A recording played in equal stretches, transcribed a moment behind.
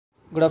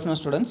Good afternoon,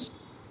 students.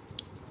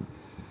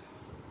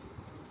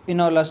 In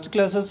our last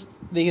classes,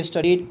 we have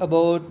studied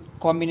about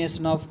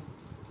combination of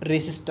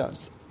resistors,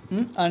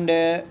 and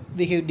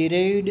we have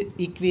derived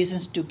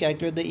equations to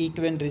calculate the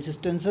equivalent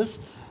resistances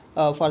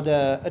for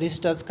the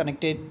resistors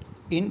connected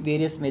in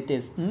various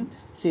methods: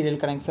 serial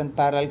connection,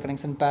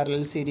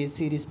 parallel,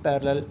 series,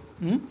 parallel.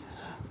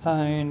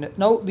 And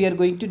now we are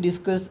going to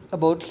discuss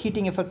about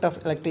heating effect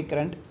of electric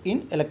current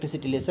in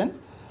electricity lesson.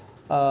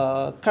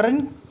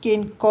 Current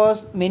can cause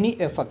many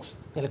effects.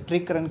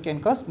 Electric current can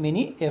cause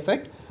many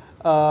effects.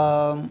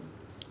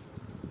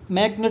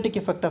 Magnetic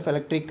effect of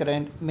electric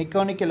current,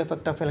 mechanical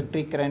effect of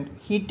electric current,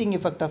 heating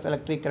effect of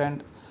electric current.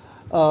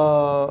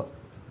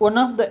 One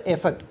of the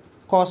effect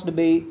caused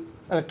by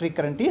electric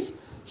current is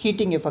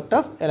heating effect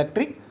of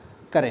electric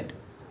current.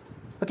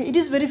 Okay, it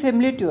is very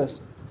familiar to us.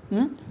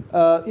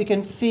 You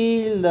can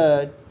feel the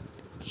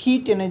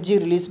heat energy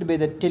released by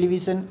the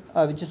television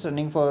which is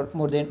running for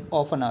more than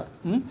half an hour.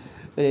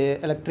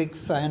 Electric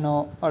fan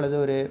or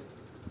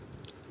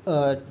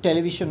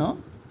television or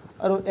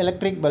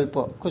electric bulb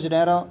கொஞ்ச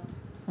நேரம்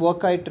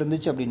work ஆயிட்டு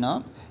இருந்துச்சு அப்படின்னா,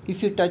 if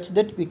you touch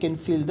that we can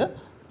feel the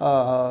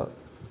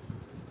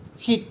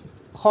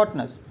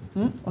hotness.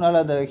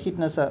 உன்னால அந்த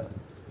heatness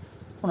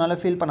உன்னால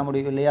feel பண்ண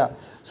முடியும் இல்லையா?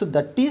 So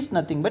that is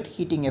nothing but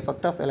heating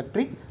effect of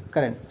electric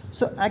current.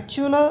 So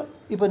actually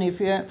இப்போ நீ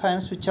fan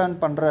switch on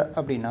பண்ற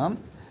அப்படின்னா,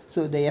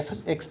 so the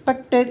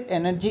expected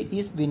energy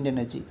is wind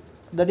energy.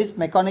 That is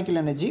mechanical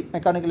energy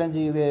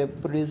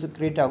produce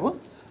create ஆகும்.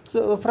 So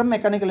from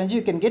mechanical energy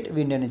you can get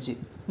wind energy.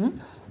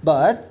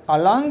 But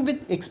along with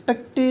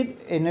expected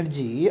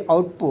energy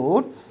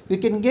output you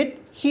can get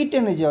heat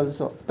energy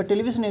also. But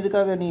television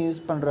எதுக்காக நீ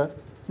use பண்ற?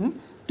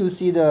 To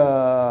see the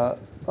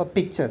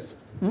pictures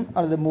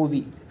அல்லது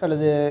movie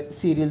அல்லது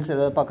serials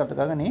ஏதாவது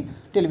பார்க்கறதுக்காக நீ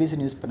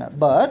television use பண்ண.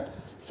 But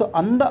so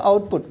அந்த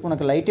அவுட்புட்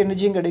உனக்கு லைட்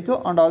எனர்ஜியும்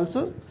கிடைக்கும் அண்ட்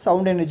ஆல்சோ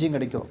சவுண்ட் எனர்ஜியும்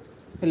கிடைக்கும்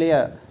இல்லையா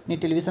நீ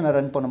டெலிவிஷனை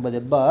ரன் பண்ணும்போது.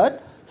 But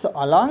so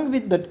along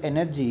with that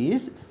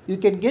energies you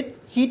can get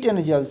heat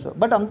energy also.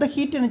 But அந்த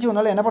ஹீட் எனர்ஜி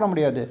உன்னால் என்ன பண்ண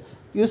முடியாது,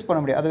 யூஸ் பண்ண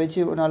முடியாது. அதை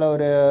வச்சு உன்னால்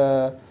ஒரு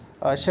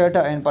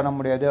ஷர்ட்டை அயன் பண்ண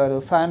முடியாது, ஒரு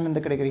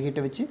ஃபேன்லேருந்து கிடைக்கிற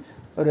ஹீட்டை வச்சு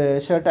ஒரு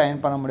ஷர்ட்டை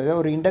அயன் பண்ண முடியாது,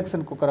 ஒரு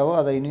இண்டக்ஷன் குக்கராவோ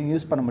அதை இன்னும்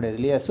யூஸ் பண்ண முடியாது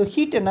இல்லையா. ஸோ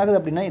ஹீட் என்ன ஆகுது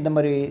அப்படின்னா இந்த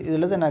மாதிரி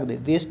இதில் தான் என்ன ஆகுது,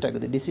 வேஸ்ட்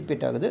ஆகுது,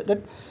 டிசிபேட் ஆகுது.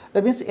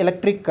 தட் மீன்ஸ்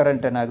எலக்ட்ரிக்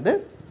கரண்ட் என்ன ஆகுது,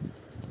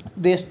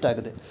 வேஸ்ட்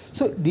ஆகுது.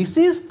 So this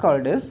is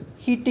called as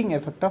heating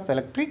effect of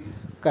electric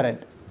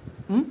current.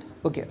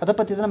 Okay, அதை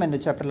பற்றி தான் நம்ம இந்த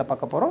சாப்டரில்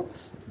பார்க்க போகிறோம்.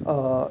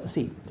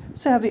 C,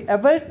 so have you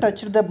ever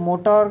touched the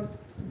motor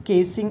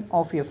casing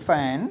of a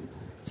fan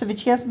so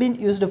which has been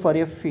used for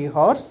a few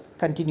hours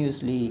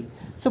continuously.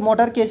 So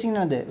motor கேசிங்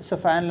என்னது, so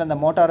ஃபேனில் அந்த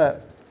மோட்டாரை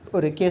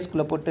ஒரு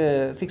கேஸ்குள்ளே போட்டு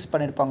ஃபிக்ஸ்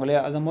பண்ணியிருப்பாங்க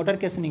இல்லையா, அந்த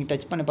மோட்டார் கேஸை நீங்கள்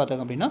டச் பண்ணி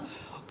பார்த்தாங்க அப்படின்னா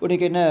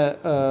உனக்கு என்ன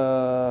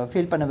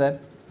ஃபீல் பண்ணுவேன்,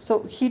 ஸோ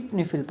ஹீட்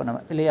நீ ஃபீல்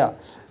பண்ணுவேன் இல்லையா.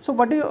 So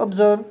what you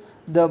observe,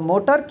 the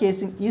motor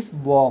casing is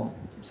warm,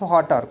 so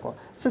ஹாட்டாக இருக்கும்.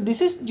 So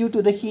this is due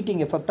to the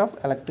heating effect of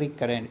electric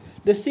current.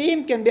 The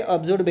same can be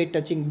observed by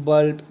touching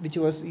bulb which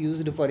was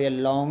used for a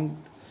long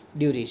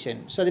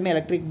duration. So அதேமாதிரி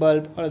electric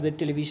bulb அல்லது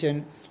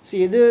television, so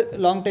எது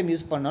long time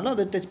use பண்ணாலும்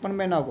அதை touch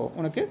பண்ணும்போது என்ன ஆகும்,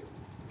 உனக்கு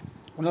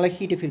உன்னால்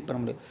ஹீட்டை ஃபீல் பண்ண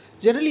முடியும்.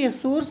 Generally a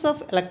source of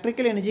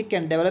electrical energy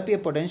can develop a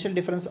potential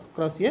difference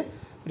across a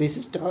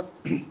resistor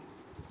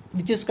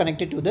which is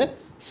connected to the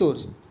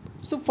source.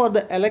 So for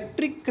the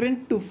electric current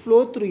to flow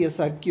through a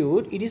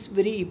circuit, it is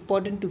very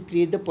important to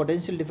create the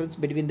potential difference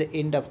between the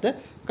end of the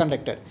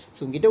conductor. So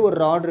உங்ககிட்ட ஒரு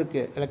rod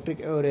இருக்குது,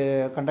 electric ஒரு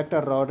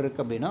conductor rod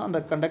இருக்குது அப்படின்னா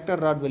அந்த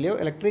conductor rod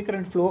வழியாக electric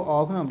current flow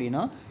ஆகணும்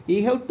அப்படின்னா you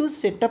have to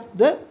set up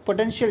the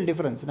potential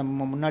difference.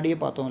 நம்ம முன்னாடியே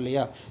பார்த்தோம்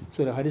இல்லையா. ஸோ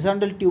ஒரு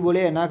ஹரிசாண்டல்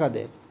டியூப்லேயே என்ன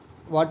ஆகாது,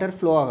 வாட்டர்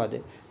ஃப்ளோ ஆகாது.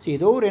 ஸோ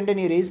ஏதோ ஒரு ரெண்டு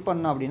நீ ரைஸ்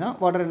பண்ண அப்படின்னா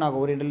வாட்டர் என்ன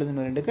ஆகும், ஒரு ரெண்டுலேருந்து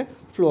இன்னொரு ரெண்டுக்கு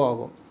ஃப்ளோ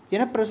ஆகும்,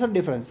 ஏன்னா ப்ரெஷர்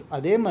டிஃப்ரென்ஸ்.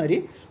 அதே மாதிரி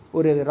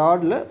ஒரு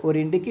ராடில் ஒரு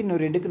ரெண்டுக்கு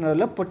இன்னொரு ரெண்டுக்கு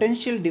நடுவில்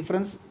பொட்டென்ஷியல்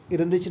டிஃப்ரென்ஸ்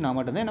இருந்துச்சுன்னா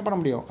மட்டும்தான் என்ன பண்ண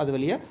முடியும், அது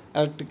வழியாக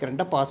எலக்ட்ரிக்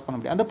கரண்ட்டை பாஸ் பண்ண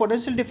முடியும். அந்த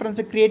பொட்டென்ஷியல்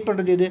டிஃப்ரென்ஸை க்ரியேட்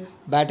பண்ணுறது எது,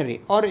 battery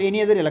or any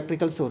other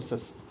electrical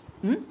sources.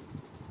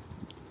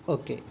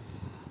 Okay,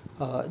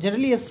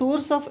 generally a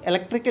source of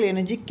electrical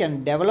energy can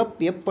develop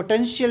a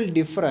potential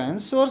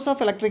difference source of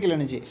electrical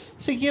energy.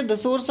 So here the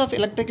source of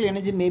electrical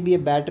energy may be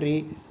a battery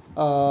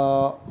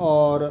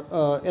or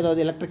ஏதாவது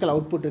electrical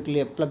output இருக்கு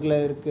இல்லையா, ப்ளக்கில்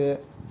இருக்குது,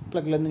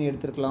 ப்ளக்லேருந்து நீ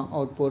எடுத்துருக்கலாம்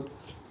output.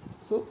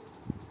 So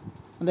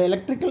அந்த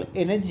electrical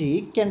energy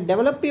can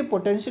develop A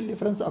potential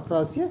difference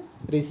across A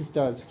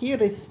resistors.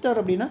 Here resistor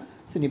அப்படின்னா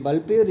so நீ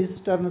பல்பையும்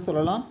ரெசிஸ்டார்னு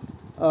சொல்லலாம்.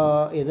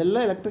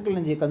 எதெல்லாம் எலக்ட்ரிக்கல்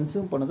எனர்ஜி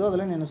கன்சியூம் பண்ணுதோ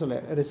அதெல்லாம் என்ன சொல்ல,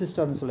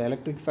 ரெசிஸ்டார்னு சொல்ல.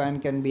 Electric fan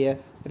can be a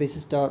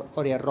resistor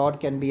or a rod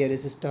can be a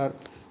resistor,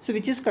 so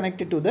which is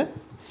connected to the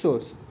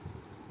source.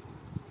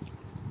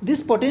 This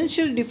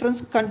potential difference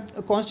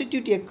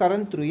constitute a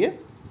current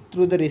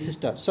through the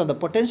resistor. So the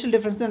potential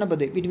difference then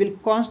it will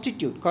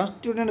constitute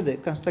என்னது,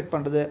 construct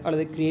பண்ணுறது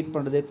அல்லது create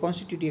பண்ணுறது,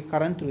 constitute a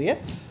current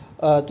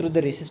through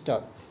the resistor.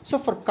 So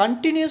for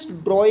continuous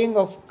drawing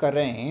of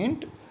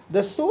current,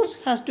 the source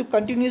has to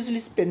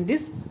continuously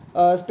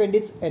spend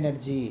its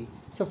energy.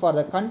 So for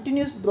the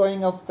continuous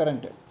drawing of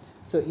current,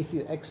 so if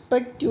you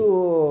expect to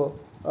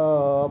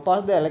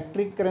pass the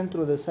electric current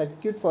through the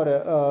circuit for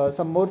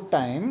some more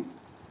time,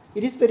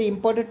 it is very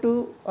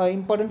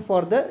important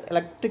for the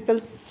electrical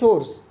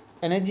source,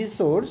 energy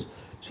source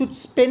should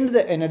spend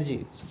the energy.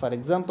 So for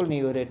example நீ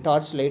ஒரு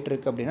torch light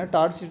இருக்குது அப்படின்னா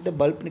torch light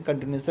bulb நீ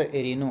கண்டினியூஸாக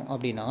எரியணும்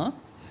அப்படின்னா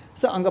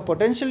so அங்கே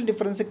potential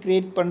டிஃப்ரென்ஸை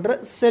create பண்ணுற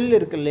செல்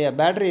இருக்கு இல்லையா,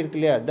 பேட்டரி இருக்கு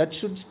இல்லையா, that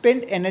should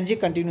spend energy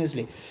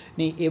continuously.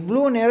 நீ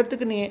எவ்வளோ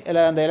நேரத்துக்கு நீ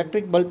அந்த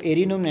எலக்ட்ரிக் பல்ப்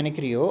எரியணும்னு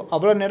நினைக்கிறியோ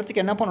அவ்வளோ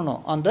நேரத்துக்கு என்ன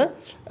பண்ணணும், அந்த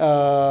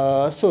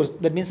சோர்ஸ்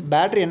தட் மீன்ஸ்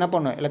பேட்டரி என்ன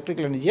பண்ணணும்,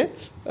 எலக்ட்ரிக்கல் எனர்ஜியை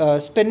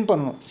ஸ்பெண்ட்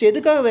பண்ணணும். ஸோ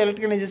எதுக்காக அந்த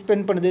எலக்ட்ரிக் எனர்ஜி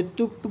ஸ்பெண்ட் பண்ணுது,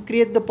 to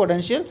create the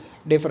potential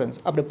difference.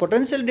 அப்படி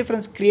பொட்டென்ஷியல்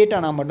டிஃப்ரென்ஸ் க்ரியேட்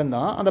ஆனால்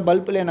மட்டும்தான் அந்த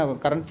பல்பில் என்ன ஆகும்,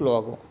 கரண்ட் ஃப்ளோ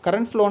ஆகும்.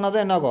 கரண்ட் ஃப்ளோனால்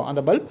தான் என்ன ஆகும்,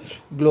 அந்த பல்ப்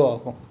க்ளோ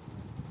ஆகும்.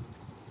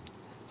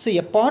 So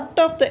a part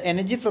of the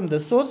energy from the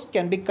source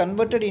can be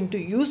converted into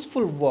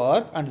useful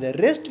work and the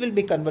rest will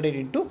be converted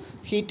into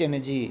heat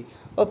energy.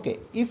 Okay,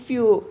 if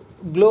you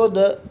glow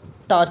the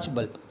torch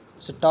bulb,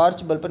 so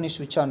torch bulb நீ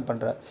switch on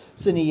பண்ணுற,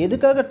 so நீ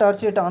எதுக்காக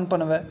torch light on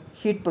பண்ணுவ,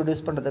 heat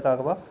produce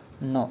பண்ணுறதுக்காகவா?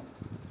 No,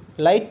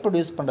 light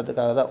produce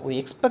பண்ணுறதுக்காக தான். ஒரு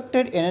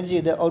expected energy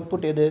எது,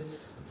 output எது,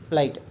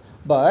 light.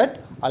 But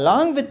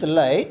along with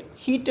light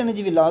heat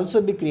energy will also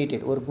be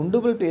created. ஒரு குண்டு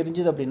பல்ப்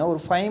எரிஞ்சுது அப்படின்னா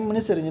ஒரு 5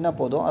 minutes எரிஞ்சுனா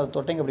போதும், அதை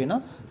தொட்டிங்க அப்படின்னா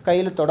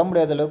கையில் தொட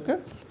முடியாத அளவுக்கு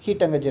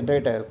ஹீட் அங்கே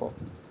ஜென்ரேட் ஆகிருக்கும்.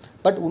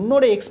 பட்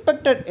உன்னோட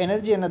எக்ஸ்பெக்டட்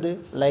எனர்ஜி என்னது,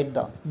 லைட்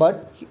தான்.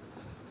 பட்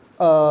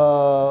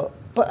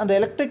இப்போ அந்த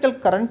எலக்ட்ரிக்கல்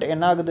கரண்ட்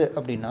என்ன ஆகுது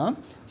அப்படின்னா,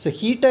 ஸோ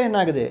ஹீட்டாக என்ன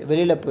ஆகுது,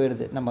 வெளியில்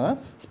போயிடுது. நம்ம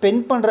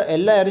ஸ்பெண்ட் பண்ணுற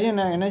எல்லா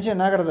எனர்ஜியும்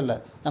என்ன ஆகிறதில்ல,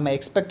 நம்ம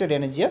எக்ஸ்பெக்டட்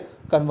எனர்ஜியை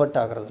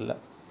convert ஆகிறதில்ல.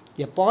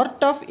 A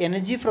part of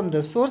energy from the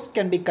source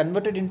can be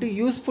converted into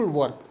useful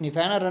work. நீ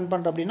ஃபேனை ரன்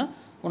பண்ணுற அப்படின்னா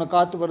உனக்கு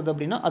காற்று வருது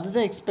அப்படின்னா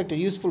அதுதான்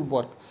expected useful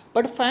work.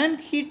 But fan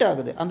heat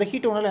ஆகுது, அந்த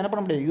ஹீட் உன்னால் என்ன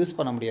பண்ண முடியாது, யூஸ்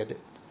பண்ண முடியாது.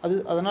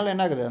 அதனால்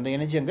என்ன ஆகுது, அந்த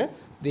எனர்ஜி அங்கே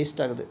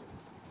வேஸ்ட் ஆகுது.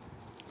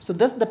 So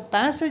thus the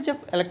passage of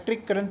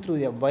electric current through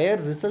a wire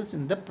results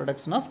in the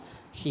production of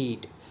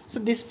heat. So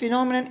this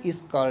phenomenon is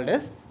called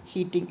as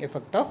heating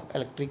effect of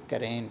electric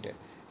current.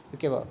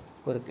 ஓகேவா,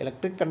 ஒரு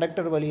எலக்ட்ரிக்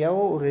கண்டக்டர்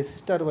வழியாவோ ஒரு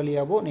resistor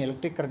வழியாவோ நீ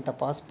electric கரண்ட்டை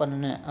pass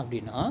பண்ண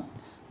அப்படின்னா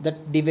that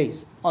device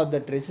are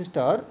that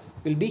resistor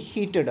will be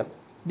heated up.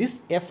 This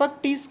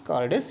effect is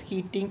called as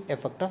heating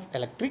effect of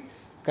electric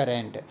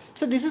current.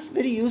 So this is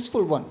very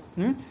useful one.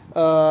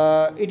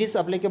 It is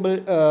applicable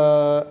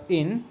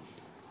in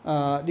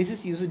this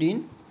is used in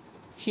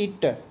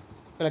heater,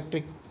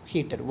 electric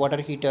heater,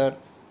 water heater,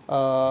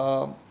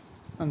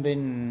 and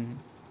then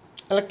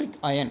electric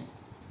iron,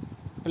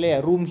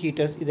 room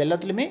heaters. இது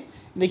எல்லாத்துலேயுமே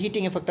இந்த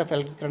heating effect of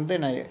electric current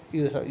தான்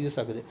use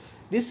ஆகுது.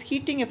 This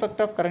heating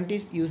effect of current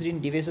is used in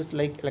devices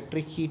like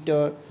electric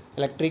heater,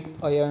 electric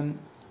iron,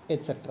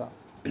 etcetera.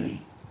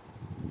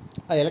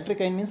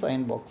 Electric iron means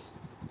iron box.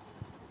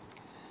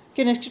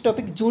 Okay, next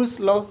topic, Joule's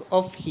law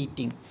of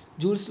heating.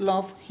 Joule's law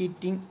of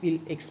heating will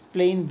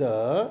explain the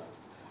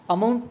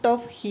amount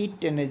of heat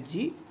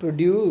energy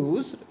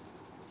produced.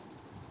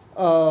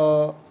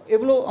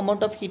 எவ்வளோ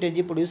amount of heat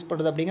energy produce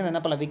பண்ணுறது அப்படிங்கிறது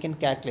என்ன பண்ணலாம், we can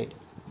calculate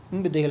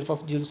with the help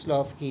of Joule's law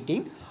of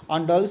heating.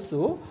 And also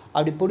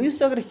அப்படி produce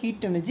ஆகிற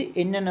heat energy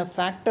என்னென்ன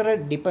ஃபேக்டரை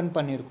depend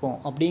பண்ணியிருக்கோம்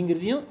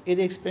அப்படிங்கிறதையும்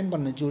எது எக்ஸ்பிளைன்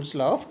பண்ணணும், Joule's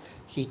law of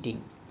heating.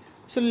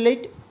 So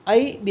let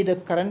I be the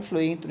current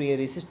flowing through a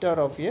resistor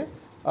of a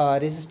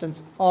resistance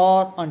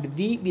R and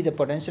V be the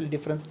potential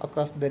difference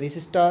across the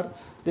resistor.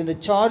 Then the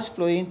charge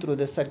flowing through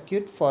the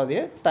circuit for the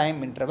time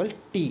interval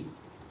T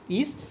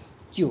is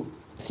Q.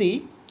 See,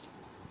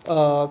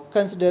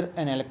 consider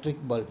an electric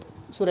bulb.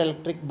 So ஒரு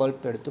electric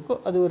bulb எடுத்துக்கோ,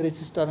 அது ஒரு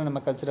ரெசிஸ்டராக நம்ம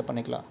consider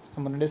பண்ணிக்கலாம்.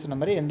 நம்ம முன்னாடியே சொன்ன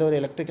மாதிரி எந்த ஒரு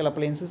எலக்ட்ரிக்கல்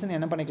அப்ளையன்ஸஸும்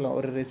என்ன பண்ணிக்கலாம்,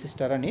 ஒரு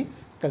ரெசிஸ்டராக நீ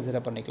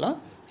கன்சிடர் பண்ணிக்கலாம்.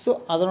 ஸோ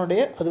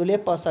அதனுடைய அது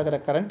வழியாக பாஸ் ஆகிற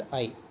current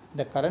I.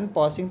 The current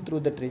passing through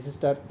that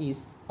resistor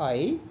is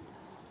I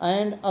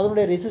and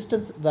அதனுடைய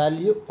ரெசிஸ்டன்ஸ்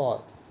வேல்யூ R.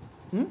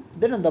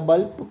 தென் அந்த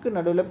பல்புக்கு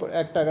நடுவில்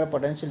ஆக்ட் ஆகிற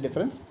பொட்டன்ஷியல்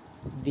டிஃப்ரென்ஸ்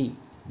V.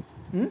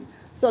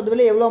 ஸோ அது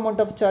வழியாக எவ்வளோ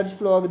அமௌண்ட் ஆஃப் சார்ஜ்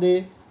ஃப்ளோ ஆகுது,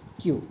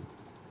 Q.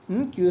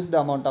 Q is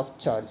the amount of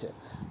charge.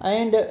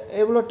 And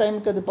எவ்வளோ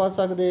டைமுக்கு அது பாஸ்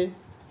ஆகுது,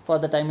 for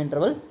the time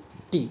interval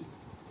T.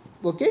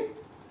 Okay,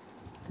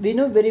 we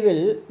know very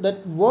well that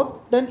work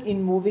done in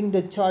moving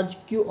the charge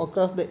Q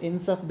across the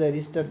ends of the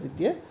resistor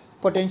with a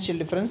potential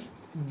difference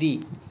V.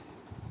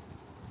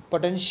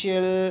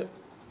 Potential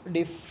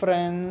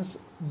difference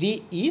V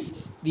is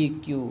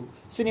VQ.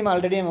 So நம்ம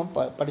already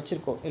நம்ம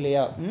படிச்சிருக்கோம்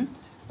இல்லையா,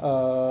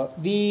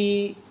 V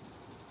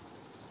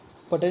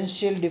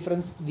potential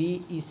difference V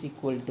is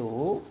equal to,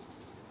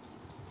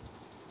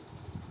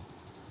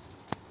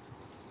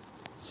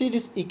 see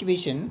this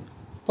equation,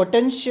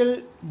 potential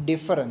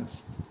difference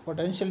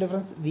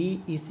V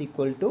is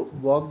equal to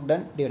work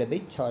done divided by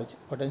charge.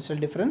 Potential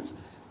difference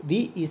V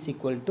is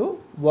equal to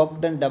work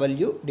done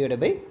W divided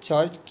by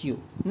charge Q.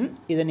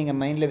 இதை நீங்கள்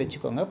மைண்டில்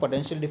வச்சுக்கோங்க.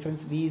 potential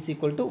difference V is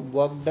equal to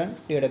work done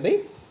divided by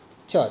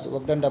charge,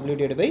 work done W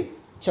divided by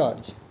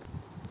charge.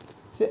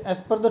 So as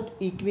per that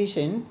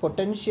equation,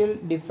 potential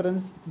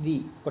difference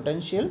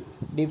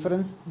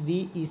V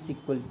is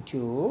equal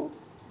to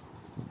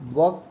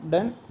work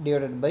done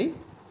divided by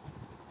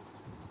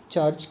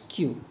charge Q.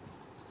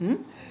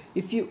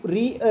 If you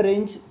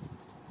rearrange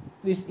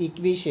this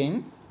equation,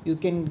 you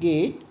can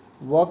get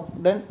work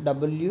done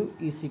W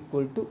is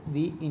equal to V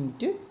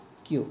into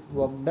Q. Q.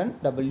 Work done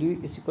W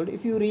is equal to,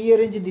 if you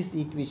rearrange this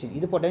equation,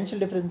 this potential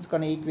difference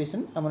kind of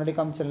equation nammalade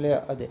kaamichala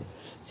adu.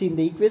 See in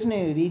the equation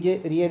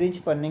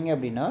rearrange panninga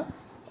appadina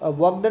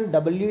work done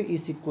W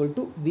is equal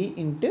to V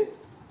into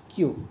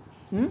Q.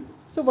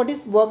 So what is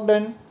work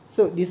done?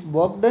 So this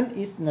work done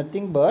is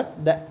nothing but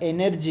the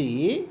energy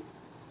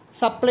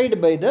supplied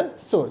by the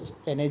source.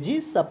 Energy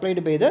supplied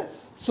by the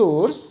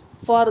source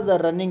for the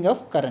running of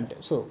current.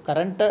 So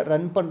current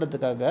run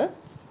பண்றதுக்காக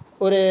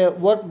ஒரு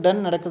work done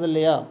நடக்குது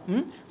இல்லையா?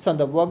 So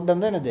அந்த work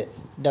done தான் என்னது?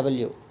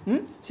 W.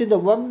 So இந்த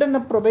work done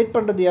provide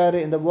பண்றது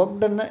யாரு? இந்த work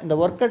done இந்த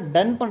work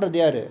done பண்றது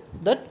யாரு?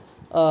 That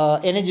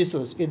energy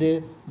source. இது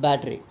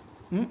battery.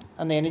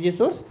 அந்த energy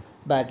source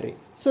battery.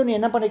 So நீ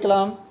என்ன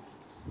பண்ணிக்கலாம்?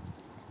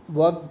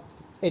 Work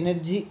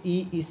energy E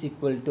is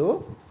equal to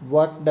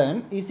work done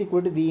is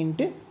equal to V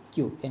into Q.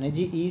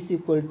 Energy E is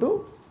equal to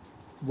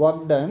work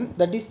done,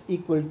 that is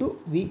equal to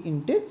V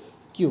into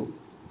Q.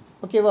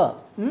 Okay va?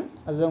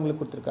 அதுதான்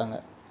உங்களுக்கு கொடுத்திருக்காங்க.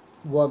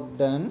 Work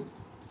done,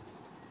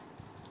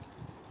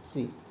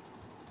 see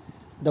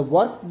the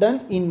work done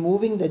in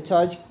moving the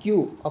charge Q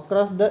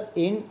across the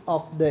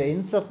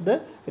ends of the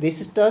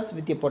resistors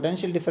with a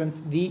potential difference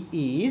V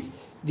is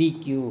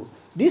VQ.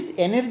 This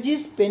energy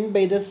spent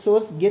by the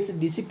source gets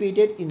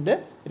dissipated in the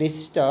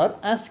resistor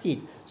as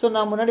heat. So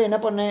நான் முன்னாடி என்ன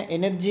பண்ணேன்,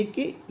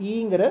 எனர்ஜிக்கு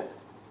ஈங்கிற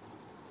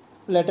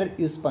letter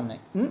use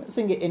பண்ணேன். So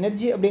இங்கே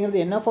energy அப்படிங்கிறது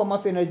என்ன form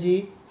of energy?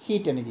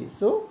 Heat energy.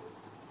 So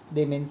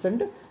they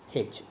mentioned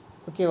H.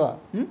 Okay va?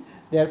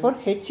 Therefore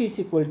H is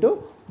equal to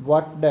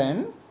work done,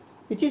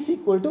 which is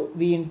equal to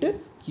V into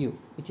Q,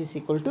 which is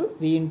equal to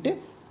V into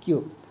Q.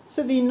 So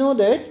we know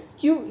that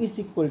Q is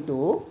equal to,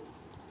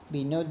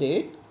 we know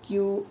that Q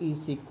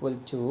is equal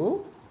to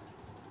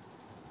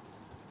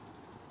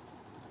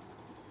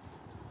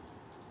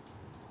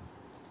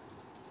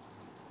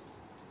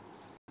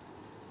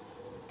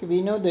we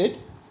know that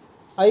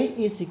I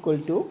is equal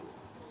to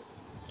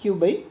Q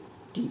by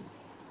T.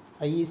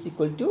 I is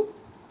equal to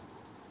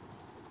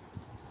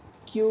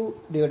Q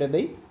divided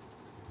by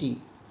T.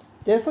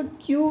 Therefore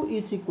Q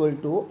is equal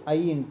to I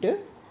into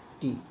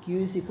T. Q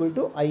is equal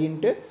to I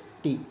into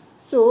T.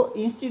 So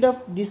instead of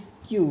this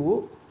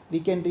Q, we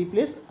can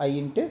replace I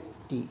into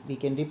T. We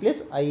can replace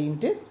I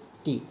into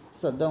T.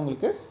 So that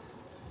உங்களுக்கு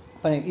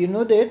you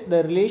know that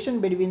the relation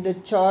between the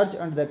charge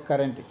and the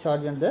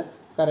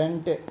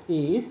current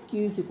is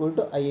Q is equal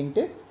to I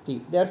into T.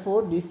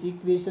 Therefore this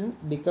equation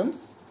becomes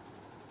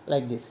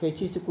like this.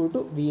 H is equal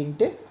to V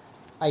into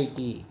IT.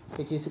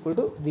 H is equal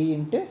to V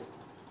into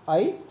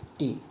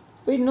IT.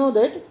 We know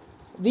that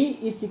V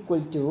is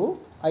equal to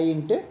I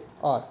into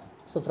R.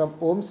 So from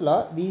Ohm's law,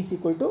 V is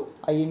equal to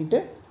I into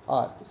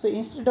R. So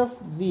instead of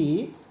V,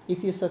 if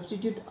you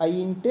substitute I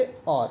into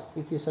R,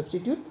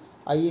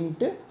 I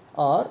into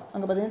R,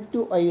 அங்க பாத்தீங்கன்னா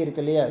 2I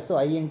இருக்கு இல்லையா? So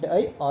I into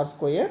I, R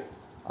square,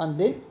 and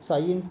then so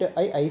I into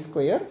I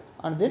square,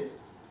 and then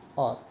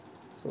R.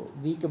 So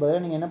V க்கு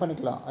பதிலா நீங்க என்ன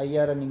பண்ணிக்கலாம்?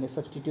 IR நீங்க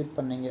substitute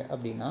பண்ணீங்க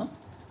அப்படினா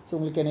so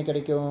உங்களுக்கு என்ன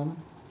கிடைக்கும்?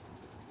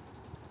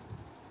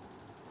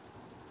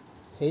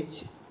 H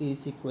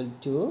is equal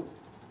to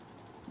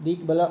V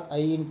க்கு பதிலா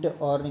I into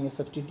R நீங்க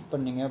substitute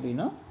பண்ணீங்க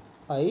அப்படினா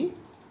I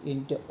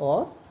into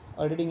R,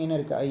 already இங்க என்ன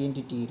இருக்கு? I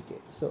into T இருக்கு.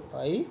 So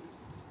I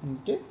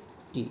into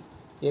T.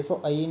 Therefore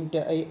I into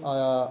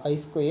I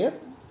square,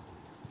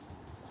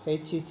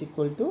 H is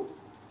equal to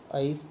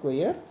I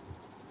square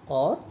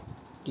R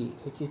T.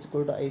 H is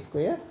equal to I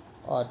square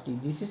R T.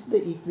 This is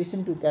the equation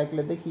to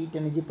calculate the heat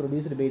energy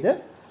produced by the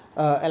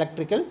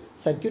electrical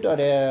circuit or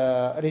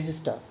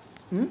resistor.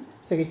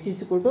 So H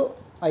is equal to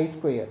I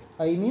square.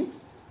 I means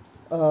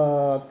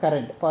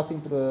current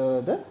passing through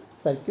the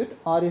circuit.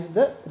 R is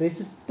the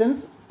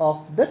resistance of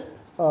the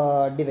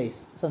device.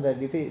 So the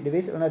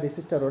device on a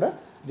resistor oda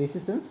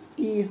resistance.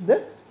 T is the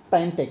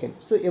time taken.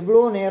 So எவ்வளோ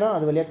நேரம்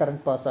அது வழியா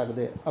current pass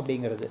ஆகுது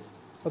அப்படிங்கிறது.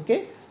 Okay.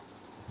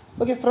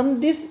 Okay, from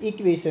this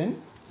equation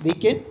we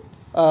can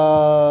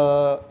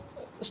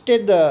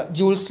state the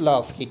Jule's law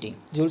of heating.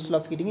 Jule's law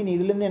of heating in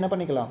இதில இருந்து என்ன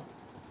பண்ணிக்கலாம்?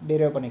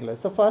 Derive பண்ணிக்கலாம்.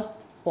 So first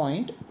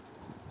point,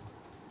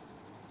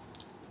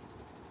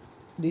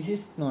 this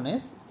is known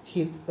as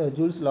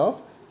Jule's law of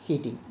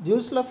heating.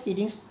 Jule's law of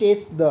heating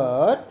states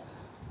that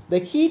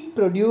the heat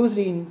produced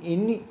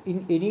in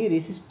any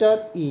resistor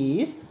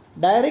is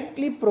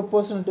directly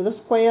proportional to the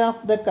square of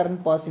the current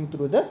passing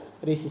through the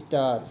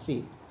resistor.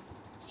 See,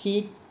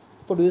 heat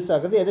produce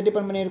ஆகுது எதை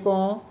depend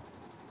பண்ணியிருக்கோம்?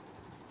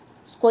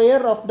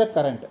 Square of the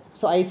current.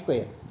 So I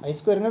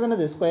ஸ்கொயருங்கிறது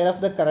என்னது? Square of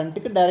the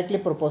கரண்ட்டுக்கு directly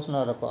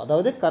ப்ரொபோஷனலாக இருக்கும்.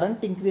 அதாவது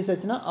current increase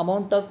ஆச்சுன்னா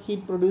amount of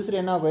heat producer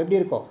என்ன ஆகும்? எப்படி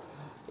இருக்கும்?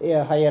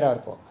 ஹையராக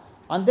இருக்கும்.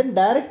 And then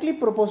directly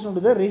proportional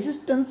to the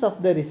resistance of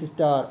the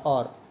resistor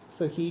R.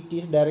 So heat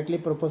is directly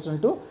proportional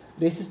to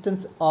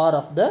resistance R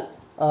of the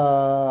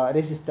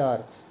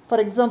resistor.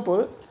 For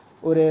example,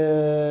 ஒரு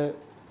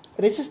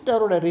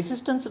ரெசிஸ்டாரோட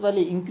resistance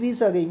value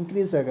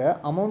increase ஆக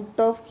amount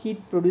of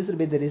heat produced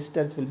by the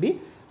resistors will be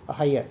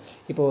higher.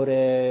 இப்போ ஒரு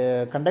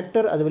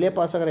conductor அது வழியாக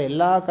pass ஆகிற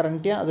எல்லா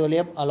கரண்ட்டையும் அது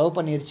வழியாக அலோவ்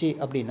பண்ணிருச்சு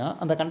அப்படின்னா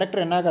அந்த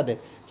கண்டக்டர் என்ன ஆகாது?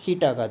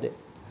 ஹீட் ஆகாது.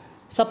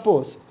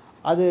 சப்போஸ்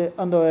அது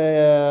அந்த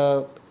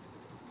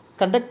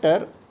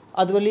கண்டக்டர்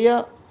அது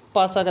வழியாக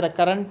பாஸ் ஆகிற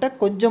கரண்ட்டை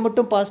கொஞ்சம்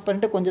மட்டும் பாஸ்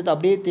பண்ணிட்டு கொஞ்சத்தை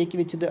அப்படியே தேக்கி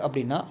வச்சுது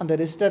அப்படின்னா அந்த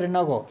ரெசிஸ்டர் என்ன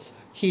ஆகும்,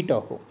 ஹீட்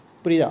ஆகும்.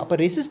 புரியுதா? அப்போ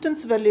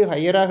ரெசிஸ்டன்ஸ் வேல்யூ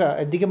ஹையராக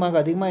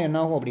அதிகமாக என்ன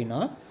ஆகும் அப்படின்னா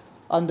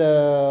அந்த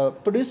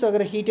ப்ரொடியூஸ்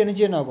ஆகிற ஹீட்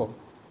எனர்ஜி என்ன ஆகும்,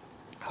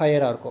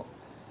 ஹையராக இருக்கும்.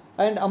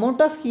 And amount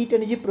of heat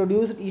energy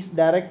produced is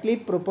directly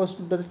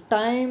proportional to the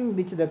time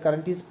which the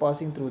current is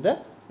passing through the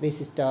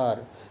resistor.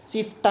 So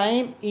if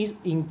time is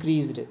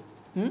increased,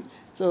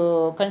 so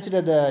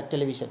consider the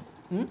television.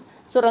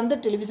 So run the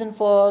television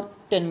for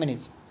 10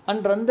 minutes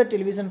and run the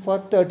television for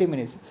 30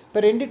 minutes.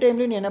 இப்போ ரெண்டு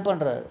டைம்லையும் நீ என்ன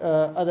பண்ணுற,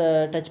 அதை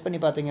touch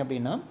பண்ணி பார்த்தீங்க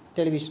அப்படின்னா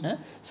டெலிவிஷனை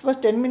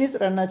ஃபர்ஸ்ட் 10 minutes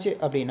ரன் ஆச்சு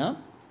அப்படின்னா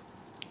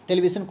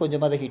டெலிவிஷன்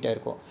கொஞ்சமாக தான் ஹீட்டாக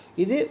இருக்கும்.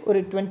 இது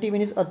ஒரு 20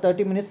 minutes or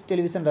 30 minutes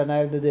television run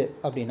ஆயிருந்தது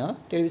அப்படின்னா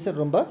டெலிவிஷன்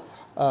ரொம்ப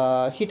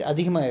ஹீட்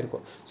அதிகமாக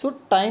இருக்கும். ஸோ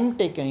டைம்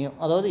டேக்கனையும்,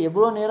 அதாவது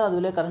எவ்வளோ நேரம்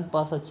அதுவே கரண்ட்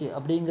பாஸ் ஆச்சு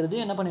அப்படிங்கிறது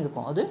என்ன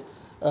பண்ணியிருக்கோம், அது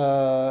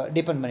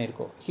டிபெண்ட்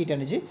பண்ணியிருக்கோம், ஹீட்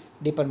எனர்ஜி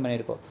டிபெண்ட்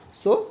பண்ணியிருக்கோம்.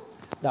 So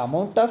the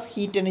amount of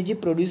heat energy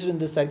produced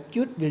in the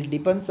circuit will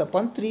depends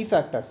upon 3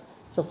 factors.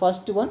 So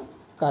first one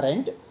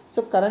current. So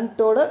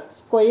கரண்ட்டோட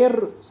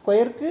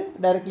ஸ்கொயருக்கு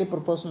டைரக்ட்லி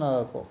ப்ரொபோஷனலாக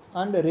இருக்கும்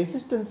அண்ட்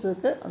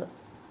ரெசிஸ்டன்ஸுக்கு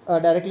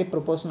டைரக்ட்லி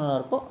ப்ரொபோஷனலாக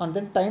இருக்கும் அண்ட்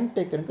தென் டைம்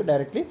டேக்கனுக்கு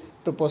டைரக்ட்லி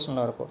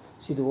ப்ரொபோஷனலாக இருக்கும்.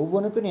 ஸோ இது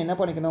ஒவ்வொன்றுக்கும் நீ என்ன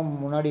பண்ணிக்கணும்,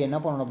 முன்னாடி என்ன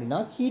பண்ணணும் அப்படின்னா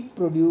heat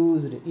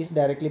produced is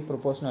directly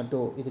proportional to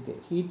இதுக்கு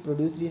heat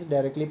produced is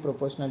directly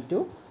proportional to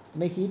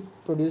heat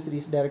produced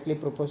is directly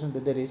proportional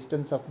to the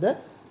resistance of the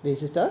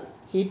resistor.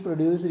 Heat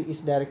produced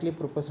is directly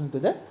proportional to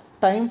the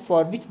time for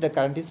which the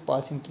current is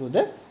passing through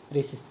the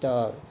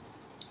resistor.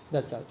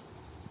 That's all.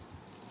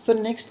 So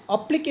next,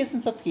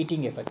 applications of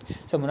heating effect.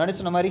 So முன்னாடி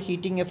சொன்ன மாதிரி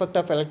heating effect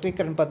of electric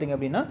current பார்த்தீங்க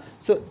அப்படின்னா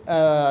so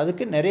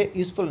அதுக்கு நிறைய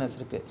usefulness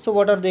இருக்குது. So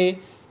what are they?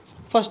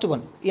 First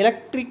one,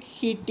 electric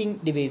heating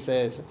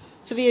devices.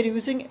 So we are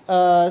using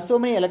so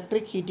many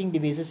electric heating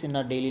devices in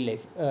our daily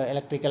life.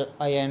 Electrical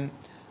iron,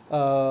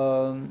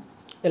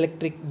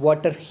 electric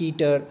water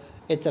heater,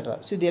 etc.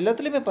 So இது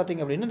எல்லாத்துலேயுமே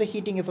பார்த்தீங்க அப்படின்னா the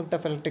heating effect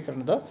of electric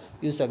current தான்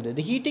use ஆகுது.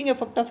 The heating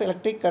effect of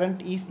electric current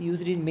is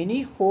used in many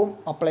home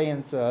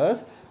appliances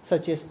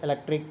such as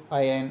electric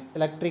iron,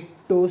 electric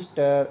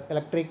toaster,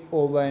 electric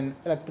oven,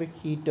 electric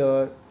heater,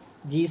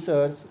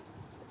 geysers.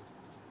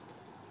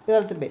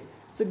 இதெல்லாத்துலேயுமே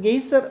so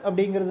geyser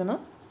அப்படிங்கிறதுனா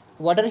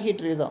water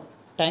heater, இதுதான்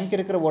tank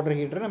இருக்கிற water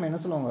heater நம்ம என்ன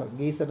சொல்லுவாங்க,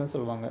 கெய்சர்னு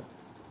சொல்லுவாங்க.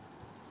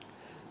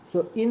 So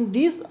in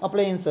these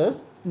appliances,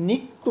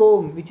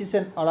 nichrome, which is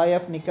an alloy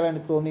of nickel and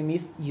chromium,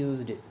 is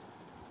used.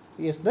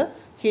 Yes, the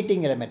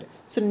heating element.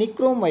 So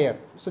nichrome wire.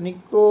 So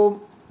nichrome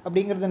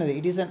அப்படிங்கிறது என்னது,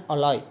 it is an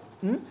alloy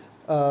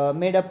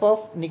made up of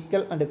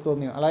nickel and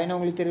chromium. alloyனா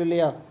உங்களுக்கு தெரியும்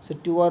இல்லையா? So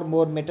 2 or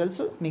more metals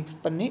mix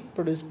பண்ணி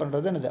produce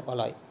பண்ணுறது என்னது,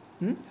 alloy.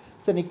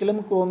 So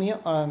நிக்கலும்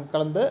chromium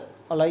கலந்த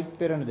alloy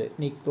பேர் என்னது,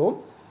 nichrome.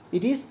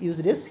 It is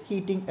used as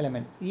heating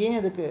element. ஏன்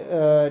இதுக்கு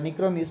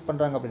நிக்ரோம் யூஸ்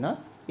பண்ணுறாங்க அப்படின்னா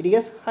it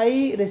has high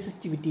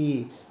resistivity.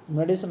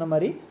 முன்னாடி சொன்ன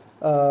மாதிரி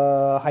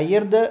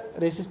higher the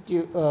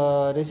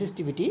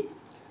resistivity,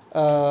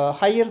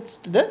 higher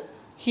the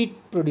heat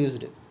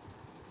produced.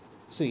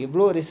 So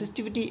எவ்வளோ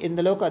ரெசிஸ்டிவிட்டி எந்த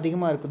அளவுக்கு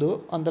அதிகமாக இருக்குதோ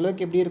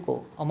அந்தளவுக்கு எப்படி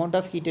இருக்கும், அமௌண்ட்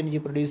ஆஃப் ஹீட் எனர்ஜி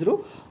ப்ரொடியூஸரும்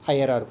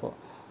ஹையராக இருக்கும்.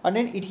 And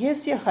then it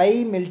has a high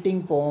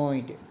melting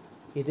point.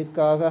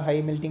 எதுக்காக ஹை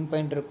மெல்ட்டிங்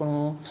பாயிண்ட்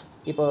இருக்கணும்,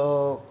 இப்போ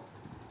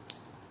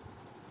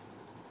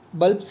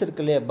பல்ப்ஸ்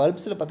இருக்கு இல்லையா,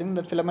 பல்ப்ஸில் பார்த்திங்கன்னா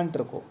இந்த ஃபிலமெண்ட்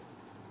இருக்கும்,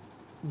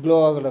 க்ளோ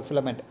ஆகிற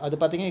ஃபிலமெண்ட், அது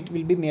பார்த்திங்கன்னா it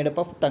will be made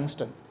up of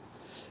tungsten.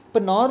 இப்போ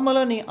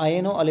நார்மலாக நீ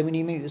அயனோ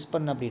அலுமினியமே யூஸ்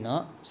பண்ண அப்படின்னா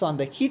ஸோ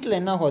அந்த ஹீட்டில்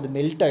என்ன ஆகும், அது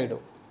மெல்ட்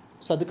ஆகிடும்.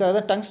 ஸோ அதுக்காக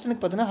தான்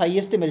டங்ஸ்டனுக்கு பார்த்தீங்கன்னா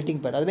ஹையஸ்ட் மெல்ட்டிங்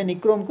பாயிண்ட், அதுவே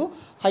நிக்ரோமுக்கும்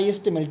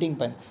ஹையஸ்ட் மெல்ட்டிங்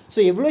பாயிண்ட். ஸோ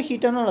எவ்வளோ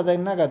ஹீட்டானோ அது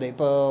என்ன ஆகாது.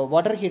 இப்போ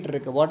வாட்டர் ஹீட்டர்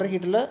இருக்குது, வாட்டர்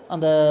ஹீட்டரில்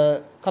அந்த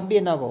கம்பி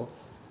என்ன ஆகும்,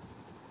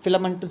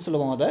 ஃபிலமெண்ட்டுன்னு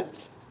சொல்லுவோம்,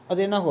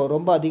 அது என்ன ஆகும்,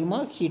 ரொம்ப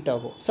அதிகமாக ஹீட்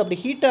ஆகும். ஸோ அப்படி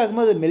ஹீட்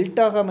ஆகும்போது அது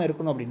மெல்ட் ஆகாமல்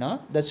இருக்கணும் அப்படின்னா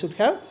that should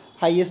have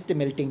highest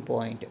melting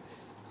point.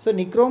 So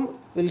nichrome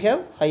will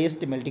have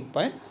highest melting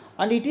point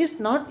and it is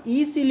not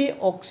easily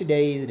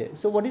oxidized.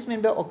 So what is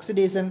meant by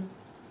oxidation?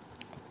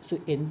 So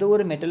எந்த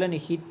ஒரு மெட்டலை நீ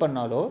ஹீட்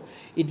பண்ணாலோ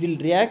it will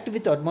react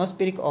with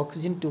atmospheric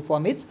oxygen to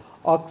form its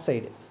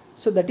oxide.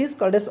 So that is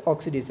called as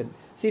oxidation.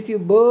 So if you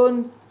burn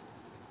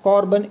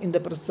carbon in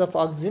the presence of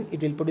oxygen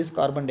it will produce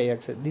carbon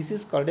dioxide. This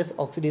is called as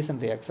oxidation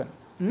reaction.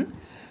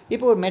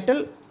 இப்போ ஒரு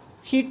metal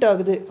heat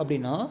ஆகுது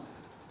அப்படின்னா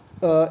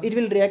it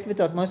will react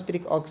with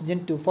atmospheric oxygen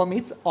to form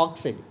its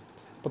oxide.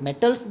 இப்போ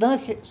metals தான்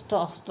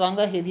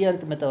ஸ்ட்ராங்காக ஹெவியாக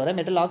இருக்குமே தவிர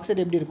மெட்டல்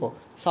ஆக்சைடு எப்படி இருக்கும்,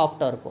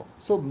 சாஃப்டாக இருக்கும்.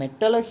 ஸோ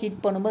மெட்டலை ஹீட்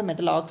பண்ணும்போது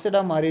மெட்டல்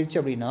ஆக்சைடாக மாறிடுச்சு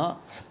அப்படின்னா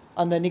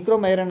அந்த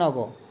நிக்ரோம் ஐரன்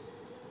ஆகும்,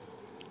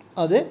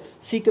 அது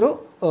சீக்கிரம்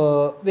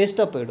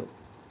வேஸ்ட்டாக போயிடும்.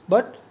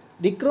 பட்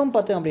நிக்ரோம்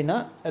பார்த்தோம் அப்படின்னா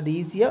அது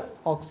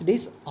ஈஸியாக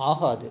ஆக்சிடைஸ்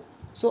ஆகாது.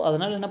 ஸோ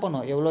அதனால் என்ன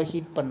பண்ணும், எவ்வளோ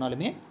ஹீட்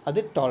பண்ணாலுமே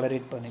அது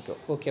டாலரேட் பண்ணிக்கும்.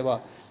 ஓகேவா?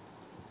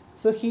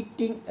 So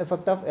heating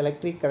effect of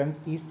electric current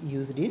is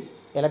used in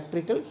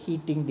electrical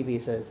heating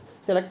devices.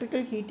 So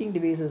electrical heating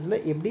devicesல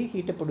எப்படி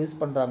ஹீட்டை ப்ரொடியூஸ்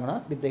பண்ணுறாங்கன்னா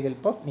with the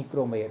help of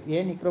nichrome wire.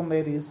 ஏன் நிக்ரோம்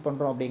வயர் யூஸ்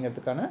பண்ணுறோம்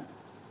அப்படிங்கிறதுக்கான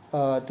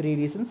 3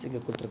 ரீசன்ஸ்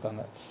இங்கே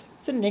கொடுத்துருக்காங்க.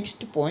 So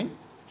next point,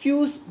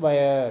 fuse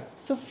wire.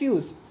 So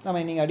fuse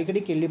நம்ம நீங்கள் அடிக்கடி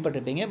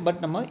கேள்விப்பட்டிருப்பீங்க, பட்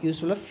நம்ம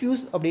யூஸ்ஃபுல்லாக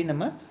ஃபியூஸ் அப்படின்னு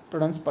நம்ம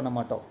ப்ரொனவுன்ஸ் பண்ண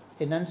மாட்டோம்.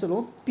 என்னன்னு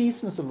சொல்லுவோம்,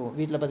 பீஸ்னு சொல்லுவோம்.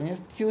 வீட்டில்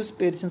பார்த்தீங்கன்னா ஃபியூஸ்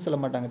போயிடுச்சுன்னு சொல்ல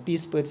மாட்டாங்க,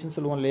 பீஸ் போயிடுச்சுன்னு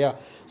சொல்லுவோம் இல்லையா.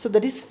 So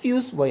that is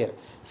fuse wire.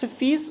 So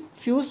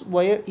fuse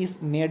wire is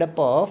made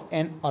up of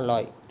an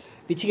alloy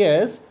which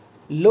has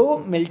low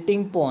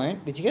melting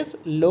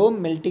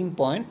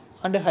point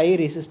and high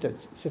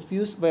resistance. So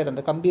fuse wire,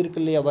 அந்த கம்பி இருக்கு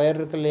இல்லையா, ஒயர்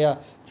இருக்கு இல்லையா,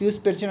 ஃபியூஸ்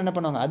போயிடுச்சுன்னு என்ன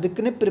பண்ணுவாங்க,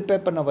 அதுக்குன்னு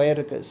ப்ரிப்பேர் பண்ண ஒயர்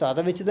இருக்குது. ஸோ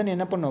அதை வச்சு தான்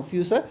என்ன பண்ணணும்,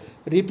 ஃபியூஸை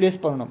ரீப்ளேஸ்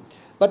பண்ணணும்.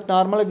 பட்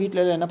நார்மலாக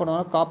வீட்டில் என்ன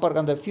பண்ணுவாங்க, காப்பர்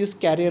அந்த ஃபியூஸ்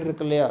கேரியர்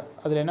இருக்கு இல்லையா,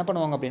 அதில் என்ன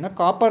பண்ணுவாங்க அப்படின்னா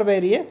காப்பர்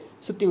வயரையே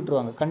சுற்றி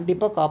விட்டுருவாங்க.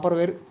 கண்டிப்பாக காப்பர்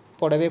வயர்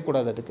போடவே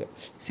கூடாது அதுக்கு.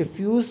 ஸோ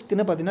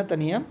ஃபியூஸ்க்குன்னு பார்த்தீங்கன்னா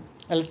தனியாக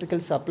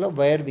எலக்ட்ரிக்கல் ஷாப்பில்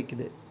ஒயர்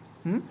விற்குது.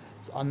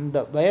 ஸோ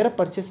அந்த ஒயரை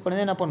பர்ச்சேஸ்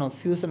பண்ணி என்ன பண்ணோம்,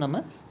 ஃபியூஸை நம்ம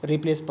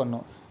ரீப்ளேஸ்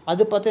பண்ணோம்.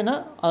 அது பார்த்தீங்கன்னா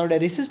அதோட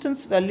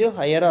ரெசிஸ்டன்ஸ் வேல்யூ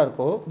ஹையராக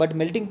இருக்கும், பட்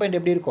மெல்டிங் பாயிண்ட்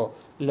எப்படி இருக்கும்,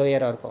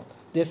 லோயராக இருக்கும்.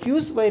 The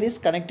fuse wire is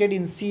connected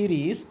in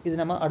series. இது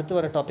நம்ம அடுத்து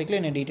வர டாப்பிக்கில்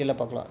என்ன டீட்டெயிலாக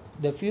பார்க்கலாம்.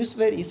 The fuse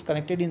wire is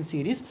connected in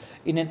series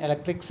in an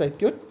electric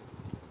circuit.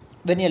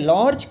 When a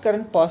large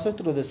current passes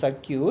through the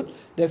circuit,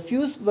 the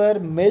fuse wire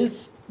melts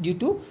due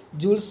to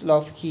Jule's law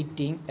of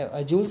heating,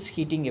 Jule's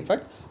heating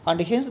effect, and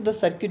hence the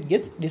circuit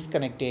gets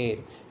disconnected.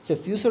 So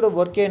fuse oda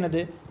work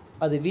என்னது,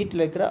 அது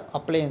வீட்டில் இருக்கிற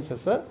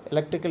அப்ளையன்சஸை,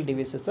 electrical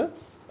டிவைசஸை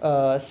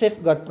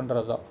safeguard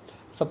பண்ணுறது தான்.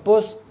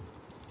 Suppose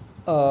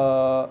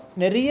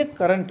நிறைய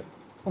current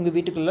உங்கள்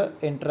வீட்டுக்குள்ளே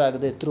enter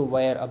ஆகுது த்ரூ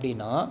ஒயர்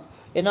அப்படின்னா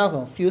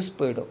என்னாகும், ஃபியூஸ்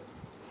போயிடும்.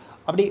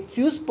 அப்படி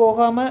ஃபியூஸ்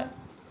போகாமல்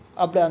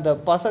அப்படி அந்த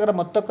பாஸ் ஆகிற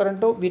மொத்த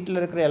கரண்ட்டும் வீட்டில்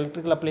இருக்கிற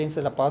எலக்ட்ரிக்கல்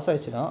அப்ளையன்ஸில் பாஸ்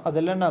ஆகிடுச்சுன்னா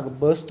அதெல்லாம் நாங்கள்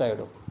பர்ஸ்ட்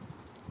ஆகிடும்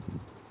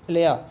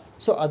இல்லையா.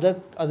 ஸோ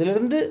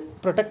அதிலிருந்து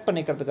ப்ரொடெக்ட்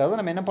பண்ணிக்கிறதுக்காக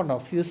தான் நம்ம என்ன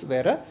பண்ணுறோம், ஃபியூஸ்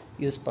வேறு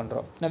யூஸ்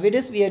பண்ணுறோம்.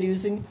 nowadays we are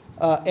using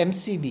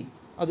MCB,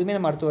 அதுவுமே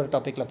நம்ம அடுத்த ஒரு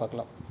டாப்பிக்கில்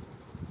பார்க்கலாம்.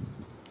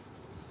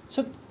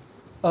 So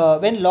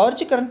when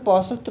large current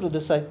passes through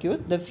the circuit,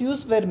 the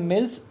fuse wire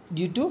melts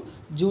due to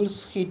Joule's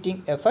heating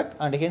effect,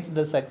 and hence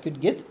the circuit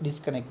gets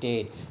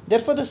disconnected.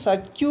 Therefore, the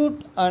circuit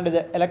and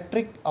the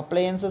electric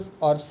appliances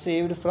are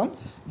saved from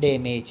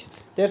damage.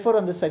 Therefore,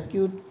 on the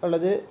circuit or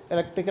the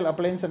electrical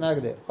appliance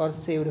are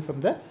saved from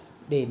the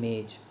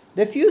damage.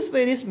 The fuse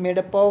wire is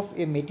made up of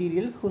a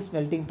material whose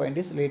melting point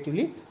is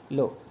relatively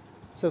low.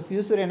 So,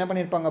 fuse wire என்ன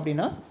பண்ணியிருப்பாங்க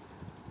அப்படின்னா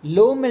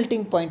low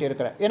melting point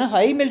இருக்கிற, ஏன்னா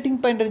high melting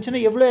point இருந்துச்சுன்னா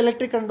எவ்வளோ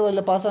electric current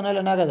அதில் pass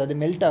ஆனாலும் என்ன ஆகாது, அது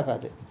மெல்ட்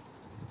ஆகாது.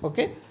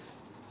 ஓகே,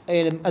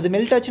 அது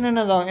மெல்ட் ஆச்சுன்னா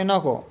என்ன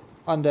ஆகும்,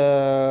 அந்த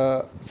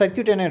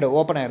சர்க்யூட் என்ன ஆகிடும்,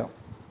 ஓப்பன் ஆகிடும்.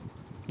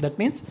 தட்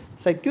மீன்ஸ்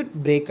சர்க்யூட்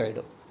பிரேக்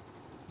ஆகிடும்.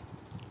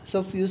 So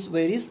fuse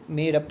wire is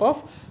made up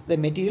of the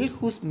material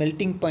whose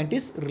melting point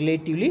is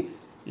relatively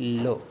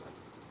low.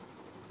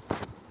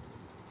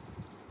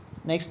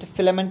 Next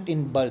filament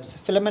in bulbs.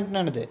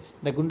 ஃபிலமெண்ட்னா என்னது,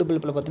 இந்த குண்டு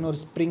பல்பில் பார்த்தீங்கன்னா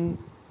ஒரு ஸ்ப்ரிங்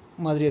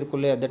மாதிரி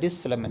இருக்கும் இல்லையா, that is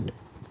filament.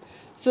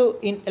 So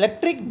in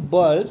electric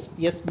bulbs,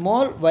 a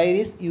small wire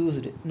is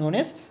used known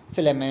as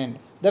filament.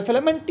 The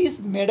filament is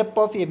made up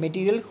of a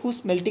material whose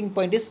melting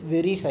point is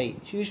very high.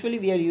 Usually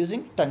we are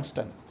using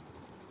tungsten.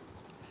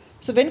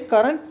 So when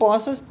current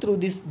passes through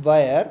this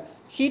wire,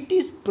 heat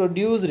is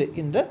produced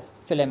in the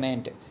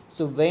filament.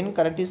 So when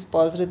current is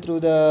passed through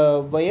the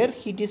wire,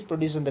 heat is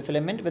produced in the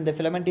filament. When the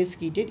filament is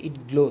heated, it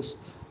glows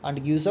and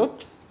gives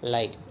out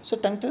light. So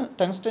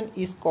tungsten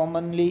is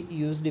commonly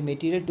used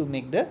material to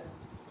make the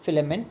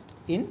filament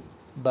in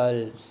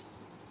bulbs.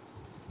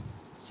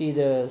 See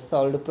the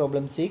solved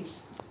problem 6.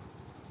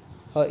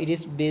 It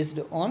is based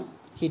on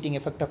heating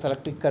effect of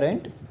electric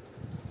current.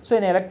 So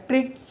an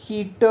electric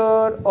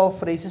heater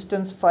of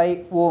resistance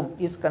 5 ohm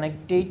is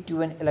connected to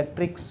an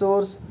electric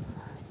source.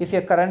 If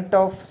a current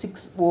of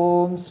 6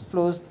 ohms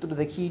flows through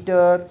the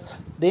heater,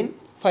 then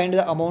find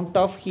the amount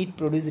of heat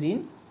produced in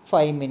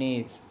 5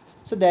 minutes.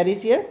 So there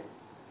is a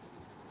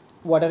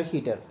water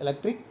heater,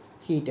 electric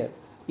heater.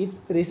 Its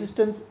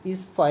resistance is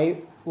 5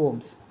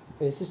 ohms.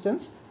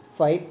 Resistance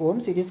 5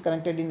 ohms. It is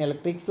connected in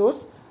electric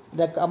source.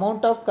 The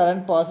amount of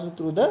current passed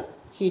through the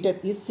heater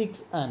is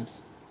 6 amps.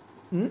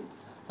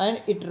 And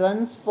it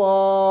runs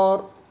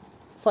for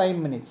 5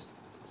 minutes.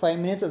 5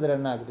 minutes அது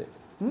run ஆகுது.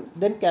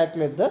 Then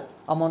calculate the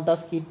amount of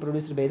heat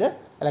produced by the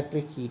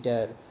electric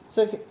heater. So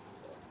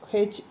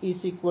H is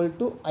equal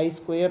to I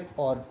square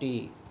RT.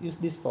 Use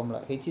this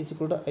formula. H is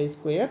equal to I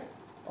square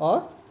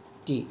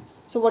RT.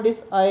 So what is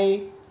I?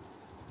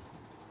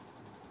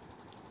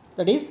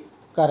 That is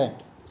current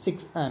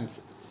 6 amps.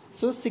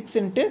 So 6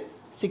 into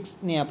 6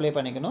 நீ apply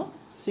பண்ணிக்கணும்.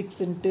 6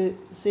 into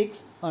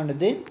 6 and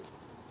then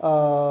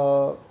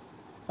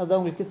அதான்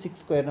உங்களுக்கு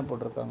 6 ஸ்கொயர்னு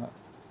போட்டிருக்காங்க.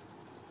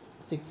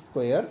 6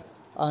 square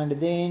and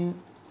then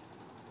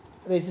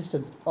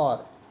resistance R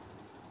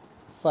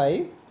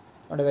 5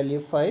 and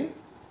value 5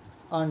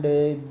 and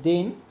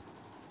then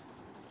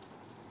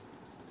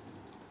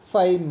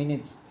 5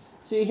 minutes.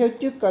 So you have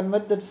to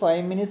convert that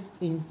 5 minutes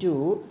into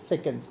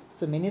seconds.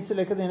 So minutes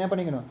இருக்கிறது என்ன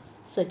பண்ணிக்கணும்,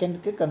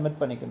 செகண்டுக்கு கன்வெர்ட்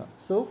பண்ணிக்கணும்.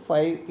 So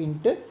 5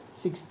 into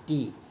 60,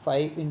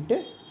 5 into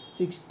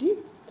 60,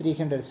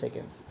 300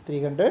 seconds.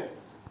 300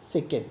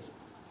 seconds.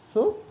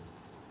 So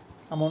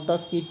amount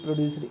of heat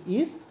produced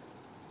is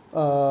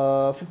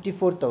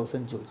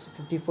 54,000 joules.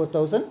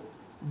 54,000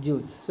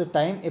 joules. So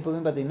time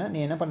எப்போவுமே பார்த்தீங்கன்னா நீ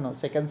என்ன பண்ணணும்,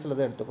 செகண்ட்ஸில்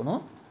தான்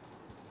எடுத்துக்கணும்.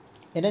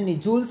 ஏன்னா நீ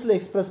ஜூல்ஸில்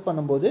எக்ஸ்ப்ரெஸ்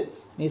பண்ணும்போது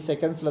நீ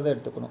செகண்ட்ஸில் தான்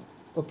எடுத்துக்கணும்.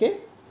 ஓகே,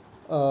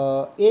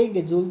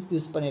 இங்கே ஜூல்ஸ்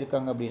யூஸ்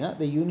பண்ணியிருக்காங்க அப்படின்னா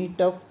the unit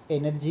of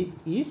energy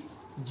is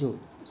joule.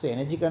 So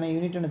எனர்ஜிக்கான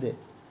unit என்னது?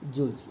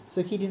 Joules. So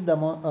heat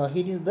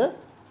is the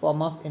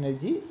form of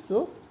energy. So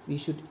we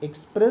should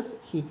express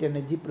heat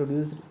energy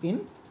produced in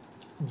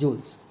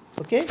joules.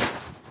 Okay.